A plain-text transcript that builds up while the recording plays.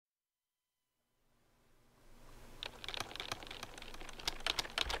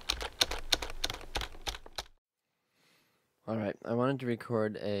Alright, I wanted to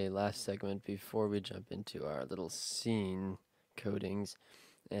record a last segment before we jump into our little scene codings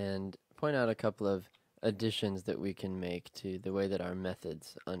and point out a couple of additions that we can make to the way that our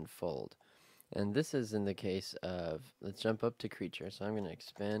methods unfold. And this is in the case of, let's jump up to creature. So I'm going to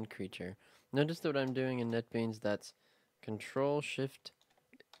expand creature. Notice that what I'm doing in NetBeans, that's Control Shift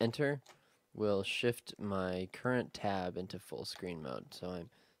Enter will shift my current tab into full screen mode. So I'm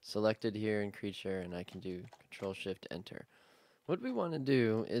selected here in creature and I can do Control Shift Enter. What we want to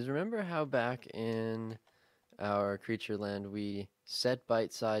do is, remember how back in our creature land we set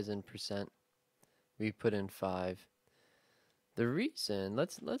byte size in percent? We put in 5. The reason,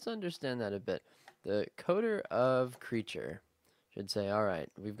 let's understand that a bit. The coder of creature should say, alright,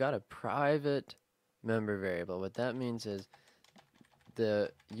 we've got a private member variable. What that means is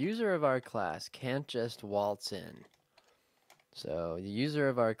the user of our class can't just waltz in. So the user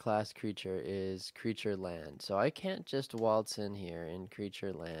of our class creature is creature land. So I can't just waltz in here in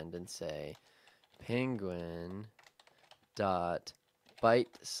creature land and say penguin dot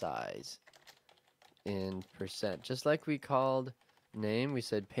byte size in percent. Just like we called name, we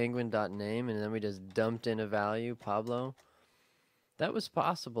said penguin dot name and then we just dumped in a value, Pablo. That was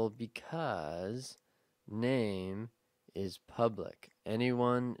possible because name is public.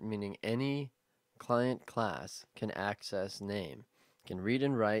 Anyone, meaning any client class, can access name, can read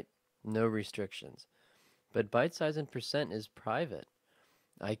and write, no restrictions. But byte size and percent is private.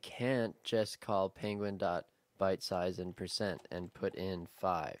 I can't just call penguin.byte size and percent and put in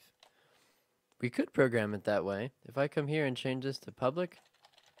 5. We could program it that way. If I come here and change this to public,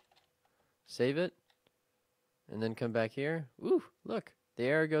 save it, and then come back here, ooh, look, the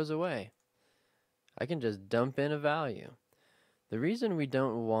error goes away. I can just dump in a value. The reason we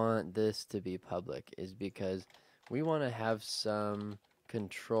don't want this to be public is because we want to have some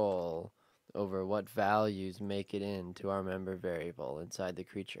control over what values make it into our member variable inside the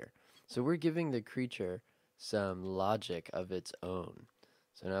creature. So we're giving the creature some logic of its own.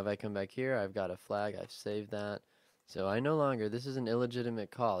 So now if I come back here, I've got a flag, I've saved that. So I no longer, this is an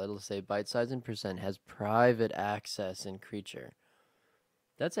illegitimate call. It'll say byte size and percent has private access in creature.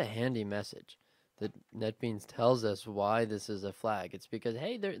 That's a handy message. That NetBeans tells us why this is a flag. It's because,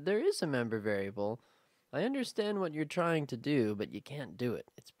 hey, there is a member variable. I understand what you're trying to do, but you can't do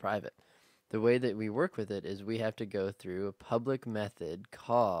it. It's private. The way that we work with it is we have to go through a public method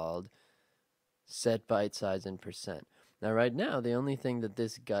called set byte size and percent. Now right now, the only thing that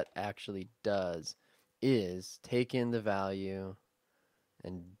this gut actually does is take in the value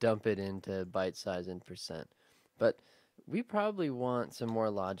and dump it into byte size and percent. But we probably want some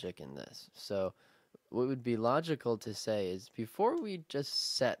more logic in this. So what would be logical to say is, before we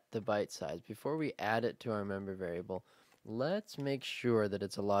just set the byte size, before we add it to our member variable, let's make sure that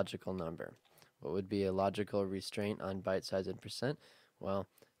it's a logical number. What would be a logical restraint on byte size and percent? Well,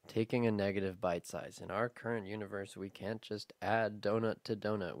 taking a negative byte size. In our current universe, we can't just add donut to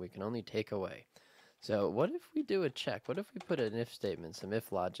donut. We can only take away. So what if we do a check? What if we put an if statement, some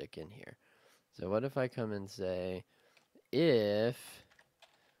if logic in here? So what if I come and say if,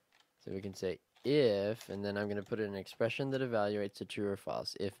 so we can say if, and then I'm going to put in an expression that evaluates a true or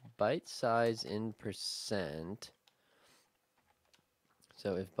false. If byte size in percent,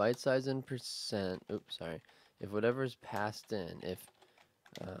 so if byte size in percent, if whatever's passed in, if,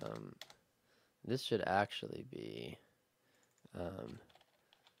 this should actually be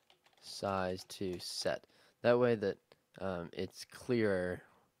size to set. That way that it's clearer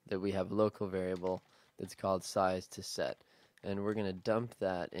that we have local variable that's called size to set. And we're going to dump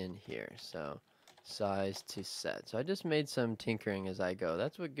that in here. So size to set. So I just made some tinkering as I go.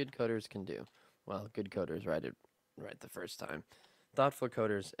 That's what good coders can do. Well, good coders write it right the first time. Thoughtful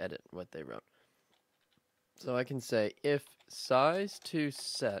coders edit what they wrote. So I can say if size to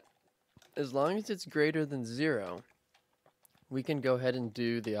set, as long as it's greater than 0, we can go ahead and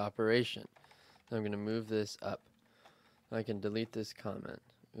do the operation. So I'm going to move this up. I can delete this comment.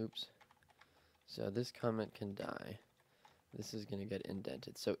 Oops. So this comment can die. This is going to get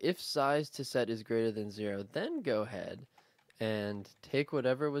indented. So if size to set is greater than 0, then go ahead and take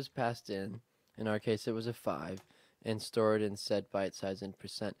whatever was passed in our case it was a 5, and store it in set byte size and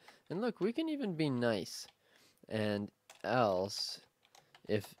percent. And look, we can even be nice. And else,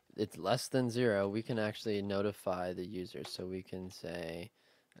 if it's less than 0, we can actually notify the user. So we can say,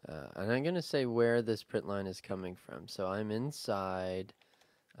 and I'm going to say where this print line is coming from. So I'm inside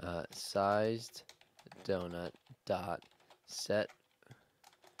SizedDonut dot set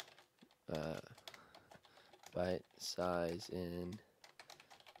byte size in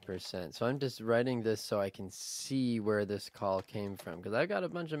percent. So I'm just writing this so I can see where this call came from, because I've got a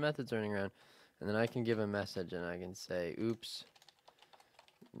bunch of methods running around And then I can give a message and I can say, oops,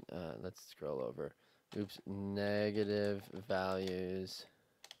 let's scroll over. Oops, negative values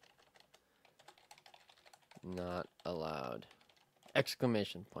not allowed.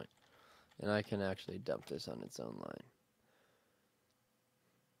 Exclamation point. And I can actually dump this on its own line.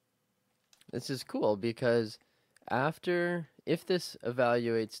 This is cool because if this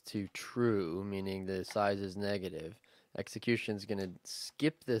evaluates to true, meaning the size is negative, execution is going to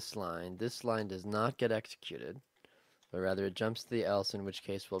skip this line. This line does not get executed, but rather it jumps to the else, in which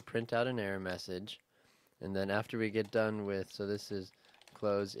case we'll print out an error message. And then after we get done with, so this is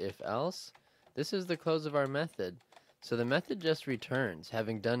close if else, this is the close of our method. So the method just returns,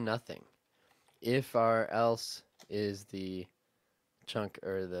 having done nothing, if our else is the chunk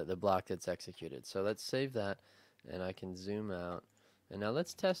or the block that's executed. So let's save that, and I can zoom out. And now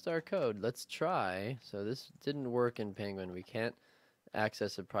let's test our code. Let's try. So this didn't work in Penguin. We can't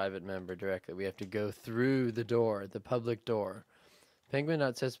access a private member directly. We have to go through the door, the public door.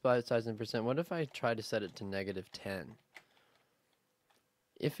 Penguin.sets byte size in percent. What if I try to set it to -10?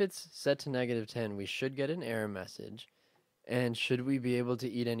 If it's set to -10, we should get an error message. And should we be able to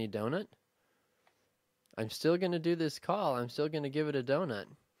eat any donut? I'm still going to do this call. I'm still going to give it a donut.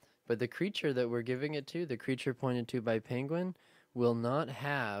 But the creature that we're giving it to, the creature pointed to by Penguin, will not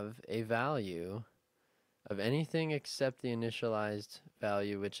have a value of anything except the initialized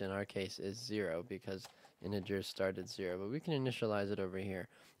value, which in our case is 0 because integers start at 0. But we can initialize it over here.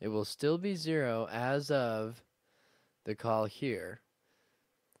 It will still be 0 as of the call here.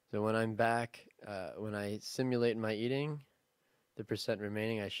 So when I'm back, when I simulate my eating, the percent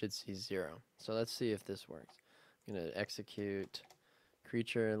remaining, I should see 0. So let's see if this works. I'm going to execute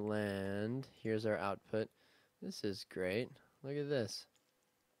creature land. Here's our output. This is great. Look at this.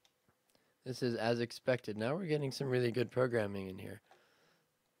 This is as expected. Now we're getting some really good programming in here.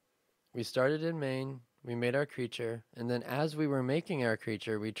 We started in main, we made our creature, and then as we were making our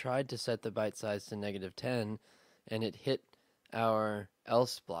creature, we tried to set the byte size to -10, and it hit our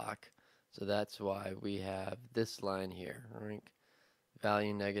else block. So that's why we have this line here. Rank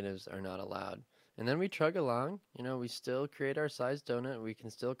value negatives are not allowed. And then we chug along. You know, we still create our SizedDonut. We can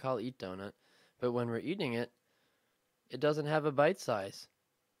still call eat donut. But when we're eating it, it doesn't have a byte size.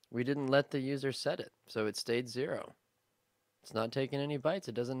 We didn't let the user set it, so it stayed 0. It's not taking any bytes.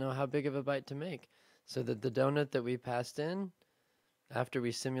 It doesn't know how big of a bite to make. So that the donut that we passed in, after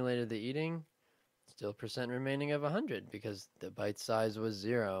we simulated the eating, still percent remaining of 100 because the byte size was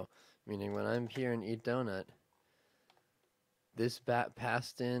 0. Meaning when I'm here in eat donut, this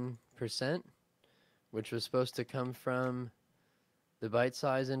passed in percent, which was supposed to come from the byte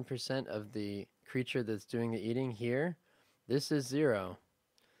size in percent of the creature that's doing the eating here. This is 0.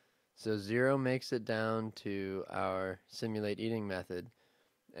 So 0 makes it down to our simulate eating method,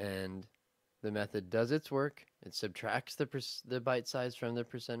 and the method does its work. It subtracts the byte size from the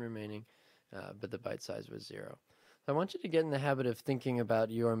percent remaining, but the byte size was 0. So I want you to get in the habit of thinking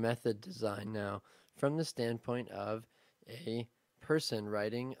about your method design now from the standpoint of a person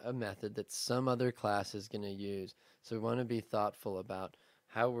writing a method that some other class is going to use. So we want to be thoughtful about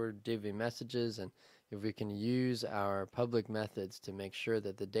how we're giving messages, and if we can use our public methods to make sure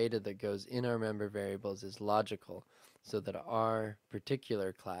that the data that goes in our member variables is logical, so that our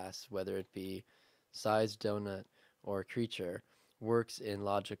particular class, whether it be SizedDonut or creature, works in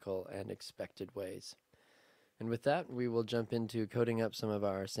logical and expected ways. And with that, we will jump into coding up some of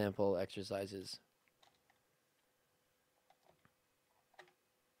our sample exercises.